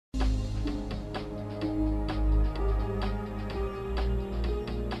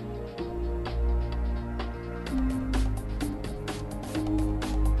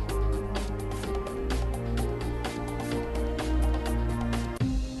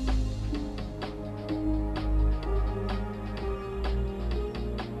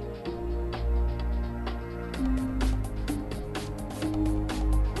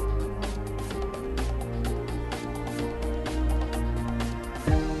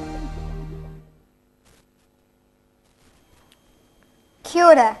Kia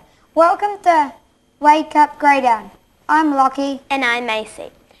ora. Welcome to Wake Up Greytown. I'm Lockie. And I'm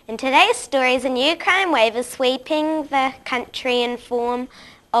Macy. And today's story is a new crime wave is sweeping the country in form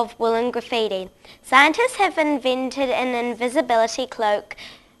of woolen graffiti. Scientists have invented an invisibility cloak.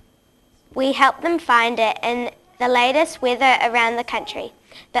 We help them find it in the latest weather around the country.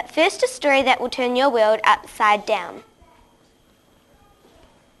 But first, a story that will turn your world upside down.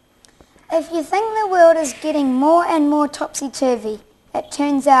 If you think the world is getting more and more topsy-turvy, it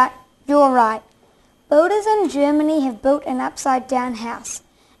turns out you're right. Builders in Germany have built an upside-down house.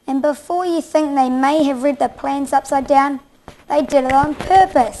 And before you think they may have read the plans upside down, they did it on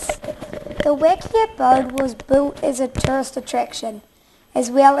purpose. The wacky abode was built as a tourist attraction, as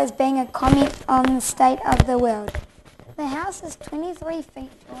well as being a comment on the state of the world. The house is 23 feet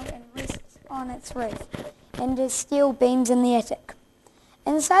tall and rests on its roof, and has steel beams in the attic.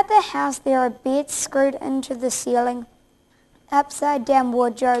 Inside the house there are beds screwed into the ceiling, upside-down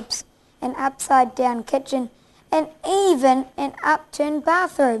wardrobes, an upside-down kitchen, and even an upturned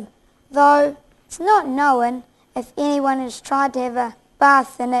bathroom, though it's not known if anyone has tried to have a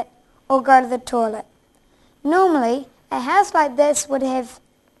bath in it or go to the toilet. Normally, a house like this would have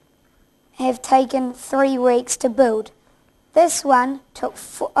taken 3 weeks to build. This one took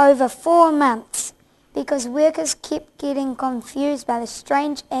over 4 months because workers kept getting confused by the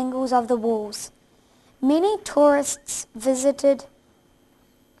strange angles of the walls. Many tourists visiting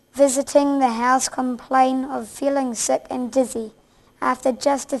the house complain of feeling sick and dizzy after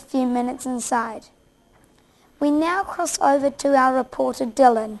just a few minutes inside. We now cross over to our reporter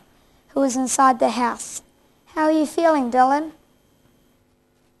Dylan, who is inside the house. How are you feeling, Dylan?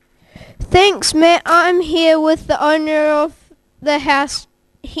 Thanks, Matt. I'm here with the owner of the house,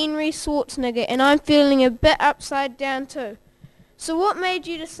 Henry Schwarzenegger, and I'm feeling a bit upside down too. So what made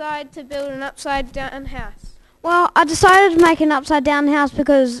you decide to build an upside down house? Well, I decided to make an upside down house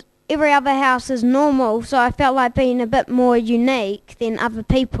because every other house is normal, so I felt like being a bit more unique than other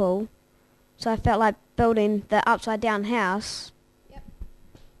people. So I felt like building the upside down house. Yep.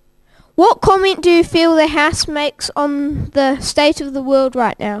 What comment do you feel the house makes on the state of the world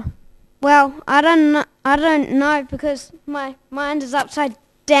right now? Well, I don't know because my mind is upside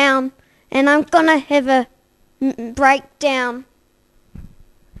down and I'm gonna have a breakdown.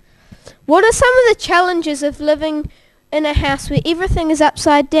 What are some of the challenges of living in a house where everything is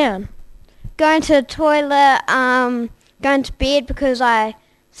upside down? Going to the toilet, going to bed because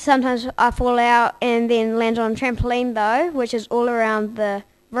sometimes I fall out and then land on a trampoline though, which is all around the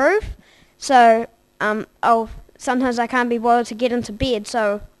roof. So sometimes I can't be bothered to get into bed,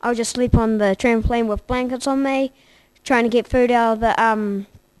 so I'll just sleep on the trampoline with blankets on me, trying to get food out of the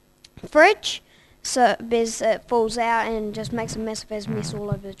fridge, so because it falls out and just makes a massive mess all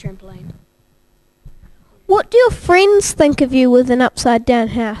over the trampoline. What do your friends think of you with an upside down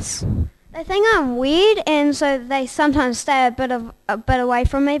house? They think I'm weird, and so they sometimes stay a bit away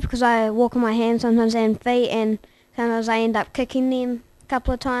from me because I walk on my hands sometimes and feet, and sometimes I end up kicking them a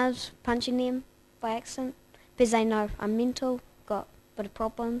couple of times, punching them by accident, because they know I'm mental, got a bit of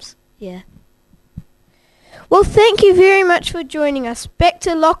problems. Yeah. Well, thank you very much for joining us. Back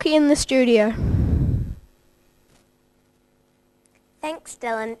to Lockie in the studio. Thanks,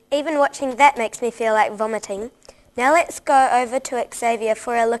 Dylan. Even watching that makes me feel like vomiting. Now let's go over to Xavier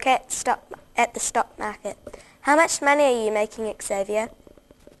for a look at the stock market. How much money are you making, Xavier?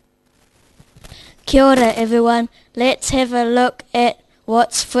 Kia ora, everyone. Let's have a look at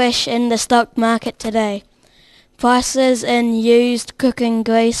what's fresh in the stock market today. Prices in used cooking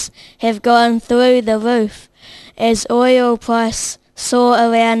grease have gone through the roof as oil price soar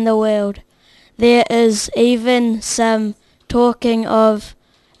around the world. There is even some talking of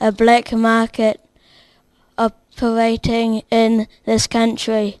a black market operating in this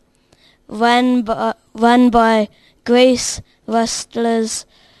country, run by grease rustlers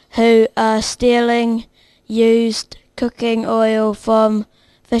who are stealing used cooking oil from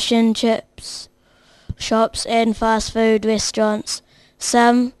fish and chips shops and fast food restaurants.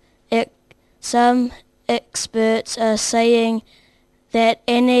 Some experts are saying that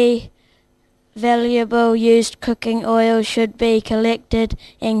any valuable used cooking oil should be collected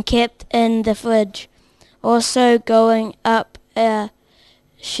and kept in the fridge. Also going up are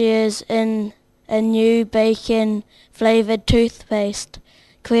shares in a new bacon-flavored toothpaste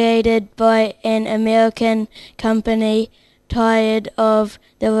created by an American company tired of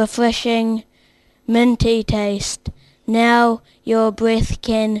the refreshing minty taste. Now your breath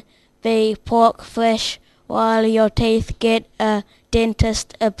can be pork fresh while your teeth get a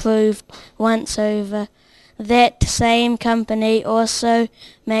dentist approved once over. That same company also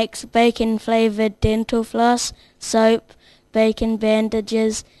makes bacon flavored dental floss, soap, bacon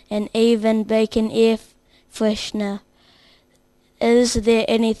bandages, and even bacon air freshener. Is there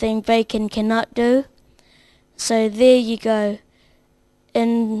anything bacon cannot do? So there you go.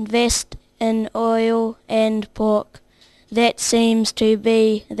 Invest in oil and pork. That seems to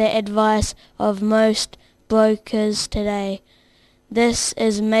be the advice of most brokers today. This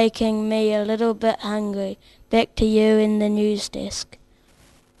is making me a little bit hungry. Back to you in the news desk.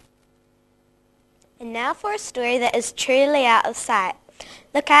 And now for a story that is truly out of sight.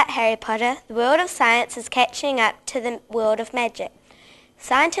 Look out, Harry Potter. The world of science is catching up to the world of magic.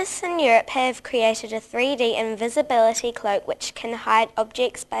 Scientists in Europe have created a 3D invisibility cloak which can hide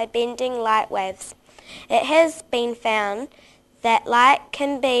objects by bending light waves. It has been found that light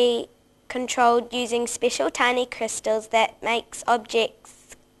can be controlled using special tiny crystals that makes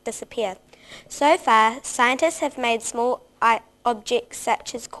objects disappear. So far, scientists have made small objects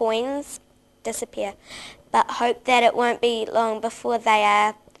such as coins disappear, but hope that it won't be long before they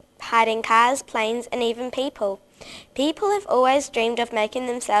are hiding cars, planes, and even people. People have always dreamed of making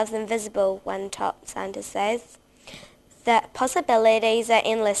themselves invisible, one top scientist says. The possibilities are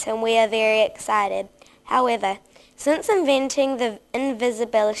endless and we are very excited. However, since inventing the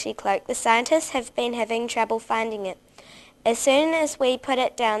invisibility cloak, the scientists have been having trouble finding it. As soon as we put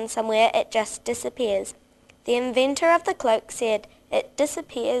it down somewhere, it just disappears. The inventor of the cloak said it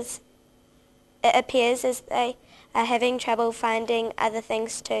appears as they are having trouble finding other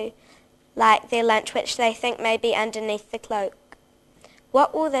things too, like their lunch, which they think may be underneath the cloak.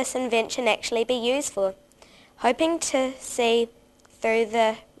 What will this invention actually be used for? Hoping to see through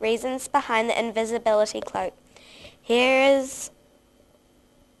the reasons behind the invisibility cloak, here is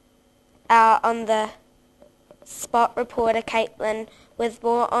our on-the-spot reporter Caitlin with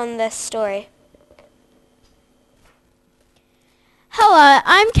more on this story. Hello,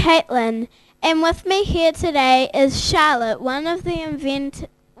 I'm Caitlin, and with me here today is Charlotte, one of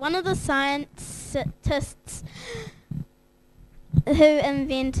the scientists who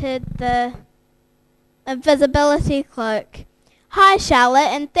invented the invisibility cloak. Hi Charlotte,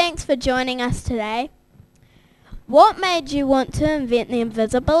 and thanks for joining us today. What made you want to invent the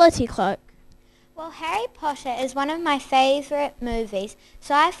invisibility cloak? Well, Harry Potter is one of my favourite movies,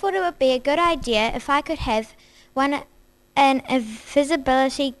 so I thought it would be a good idea if I could have an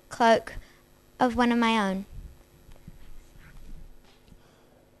invisibility cloak of one of my own.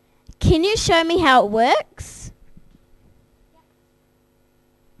 Can you show me how it works?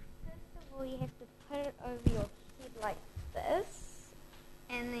 First of all, you have to put it over your head like this,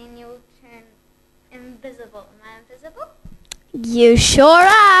 and then you'll turn invisible. Am I invisible? You sure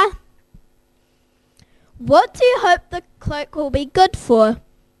are. What do you hope the cloak will be good for?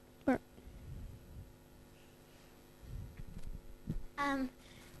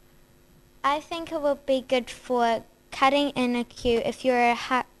 I think it will be good for cutting in a queue if you're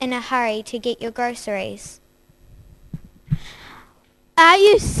in a hurry to get your groceries. Are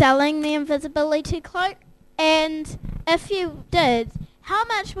you selling the invisibility cloak? And if you did, how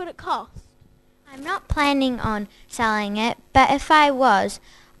much would it cost? I'm not planning on selling it, but if I was,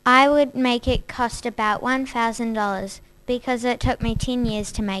 I would make it cost about $1,000 because it took me 10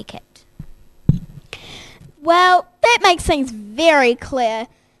 years to make it. Well, that makes things very clear.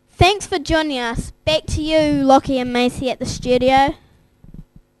 Thanks for joining us. Back to you, Lockie and Macy at the studio.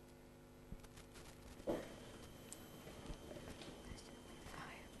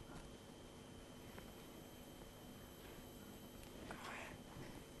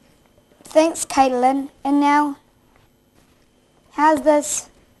 Thanks, Caitlin. And now, how's this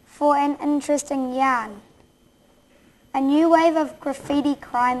for an interesting yarn? A new wave of graffiti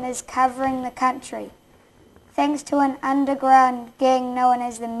crime is covering the country, thanks to an underground gang known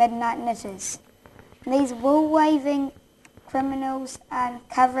as the Midnight Knitters. These wool-waving criminals are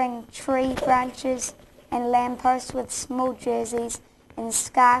covering tree branches and lampposts with small jerseys and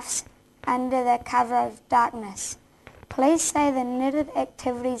scarves under the cover of darkness. Police say the knitted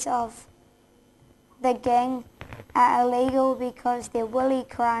activities of the gang are illegal because their woolly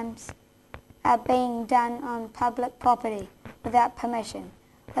crimes are being done on public property without permission.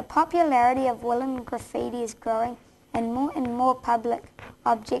 The popularity of woolen graffiti is growing and more public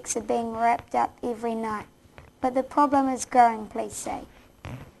objects are being wrapped up every night. But the problem is growing, police say,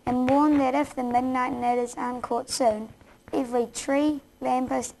 and warn that if the Midnight Knitters aren't caught soon, every tree,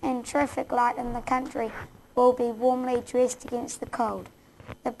 lamppost and traffic light in the country will be warmly dressed against the cold.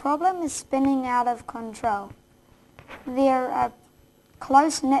 The problem is spinning out of control. There are a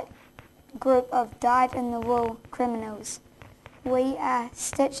close-knit group of dyed-in-the-wool criminals. We are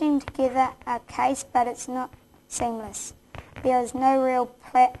stitching together a case, but it's not seamless. There is no real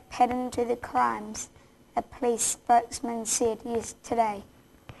pattern to the crimes, a police spokesman said today.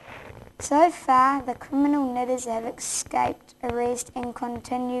 So far, the criminal knitters have escaped arrest and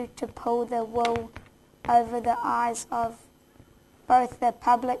continue to pull the wool over the eyes of both the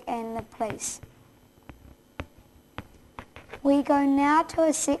public and the police. We go now to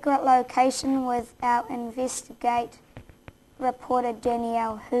a secret location with our investigate reporter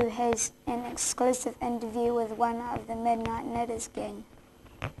Danielle, who has an exclusive interview with one of the Midnight Knitters gang.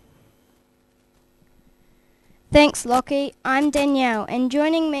 Thanks, Lockie. I'm Danielle, and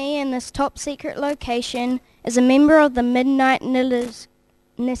joining me in this top secret location is a member of the Midnight Knitters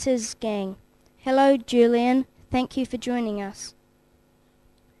gang. Hello, Julian. Thank you for joining us.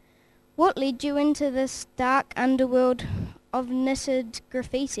 What led you into this dark underworld of knitted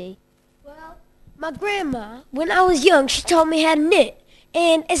graffiti? Well, my grandma, when I was young, she taught me how to knit.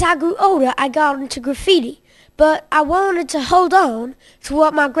 And as I grew older, I got into graffiti. But I wanted to hold on to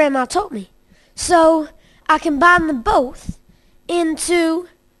what my grandma taught me. So I combined them both into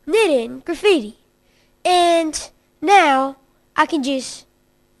knitting graffiti. And now I can just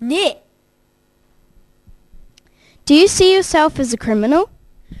knit. Do you see yourself as a criminal?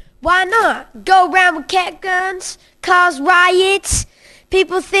 Why not? Go around with cat guns, cause riots.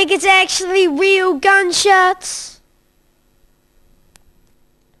 People think it's actually real gunshots.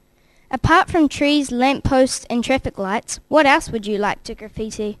 Apart from trees, lampposts and traffic lights, what else would you like to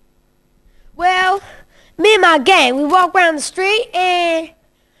graffiti? Well, me and my gang, we walk around the street and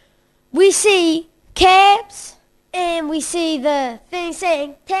we see cabs and we see the thing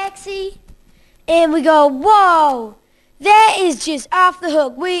saying taxi and we go, whoa, that is just off the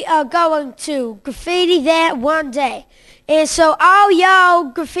hook. We are going to graffiti that one day. And so all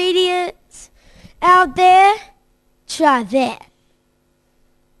y'all graffitians out there, try that.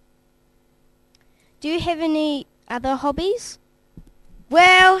 Do you have any other hobbies?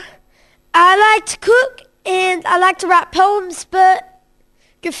 Well, I like to cook and I like to write poems, but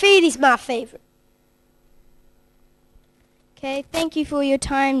graffiti's my favorite. Okay, thank you for your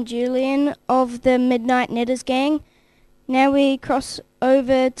time, Julian of the Midnight Knitters gang. Now we cross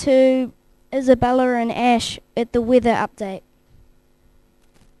over to Isabella and Ash at the weather update.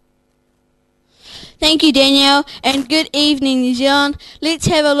 Thank you, Danielle, and good evening, New Zealand. Let's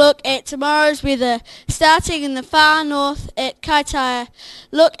have a look at tomorrow's weather. Starting in the far north at Kaitaia,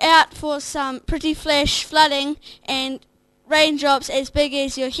 look out for some pretty flash flooding and raindrops as big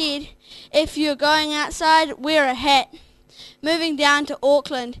as your head. If you're going outside, wear a hat. Moving down to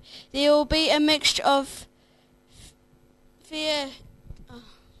Auckland, there will be a mixture of fair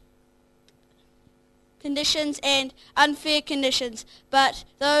conditions and unfair conditions, but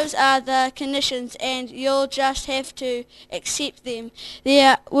those are the conditions and you'll just have to accept them.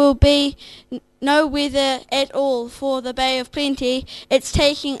 There will be no weather at all for the Bay of Plenty. It's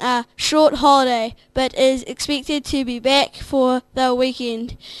taking a short holiday but is expected to be back for the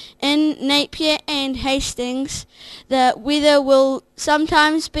weekend. In Napier and Hastings, the weather will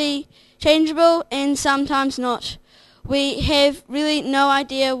sometimes be changeable and sometimes not. We have really no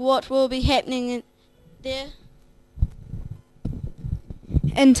idea what will be happening there.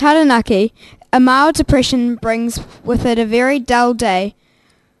 In Taranaki, a mild depression brings with it a very dull day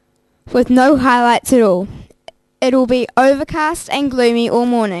with no highlights at all. It will be overcast and gloomy all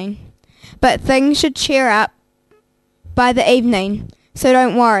morning, but things should cheer up by the evening, so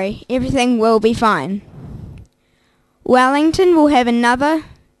don't worry, everything will be fine. Wellington will have another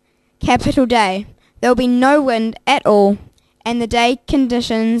capital day. There will be no wind at all, and the day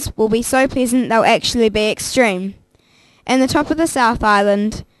conditions will be so pleasant they'll actually be extreme. In the top of the South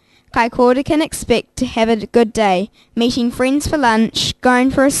Island, Kaikoura can expect to have a good day, meeting friends for lunch,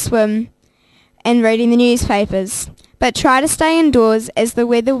 going for a swim, and reading the newspapers. But try to stay indoors as the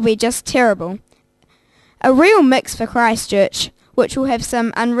weather will be just terrible. A real mix for Christchurch, which will have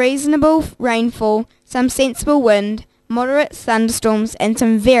some unreasonable rainfall, some sensible wind, moderate thunderstorms, and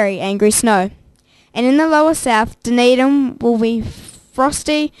some very angry snow. And in the lower south, Dunedin will be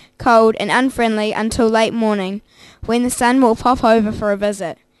frosty, cold and unfriendly until late morning, when the sun will pop over for a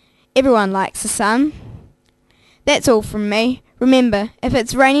visit. Everyone likes the sun. That's all from me. Remember, if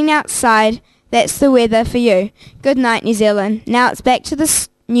it's raining outside, that's the weather for you. Good night, New Zealand. Now it's back to the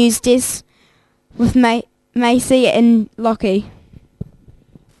news desk with Macy and Lockie.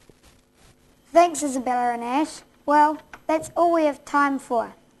 Thanks, Isabella and Ash. Well, that's all we have time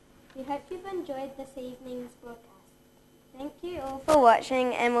for. We hope you've enjoyed this evening's broadcast. Thank you all for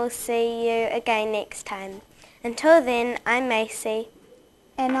watching and we'll see you again next time. Until then, I'm Macy.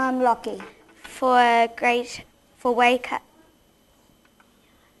 And I'm Lockie. For Wake Up.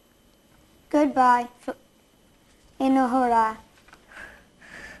 Goodbye. E noho rā.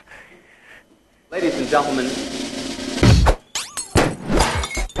 Ladies and gentlemen.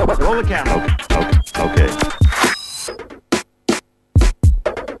 Roll the camera. Okay.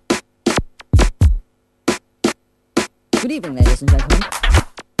 Good evening, ladies and gentlemen.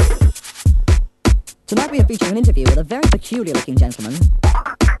 Tonight we are featuring an interview with a very peculiar-looking gentleman.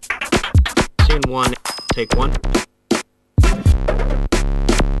 Scene 1, take 1.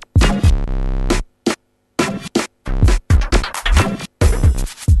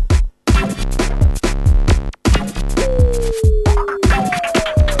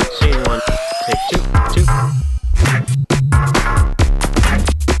 Scene 1, take 2.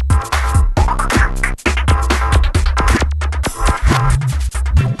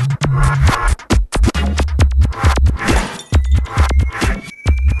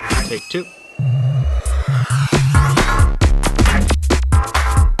 Take 2.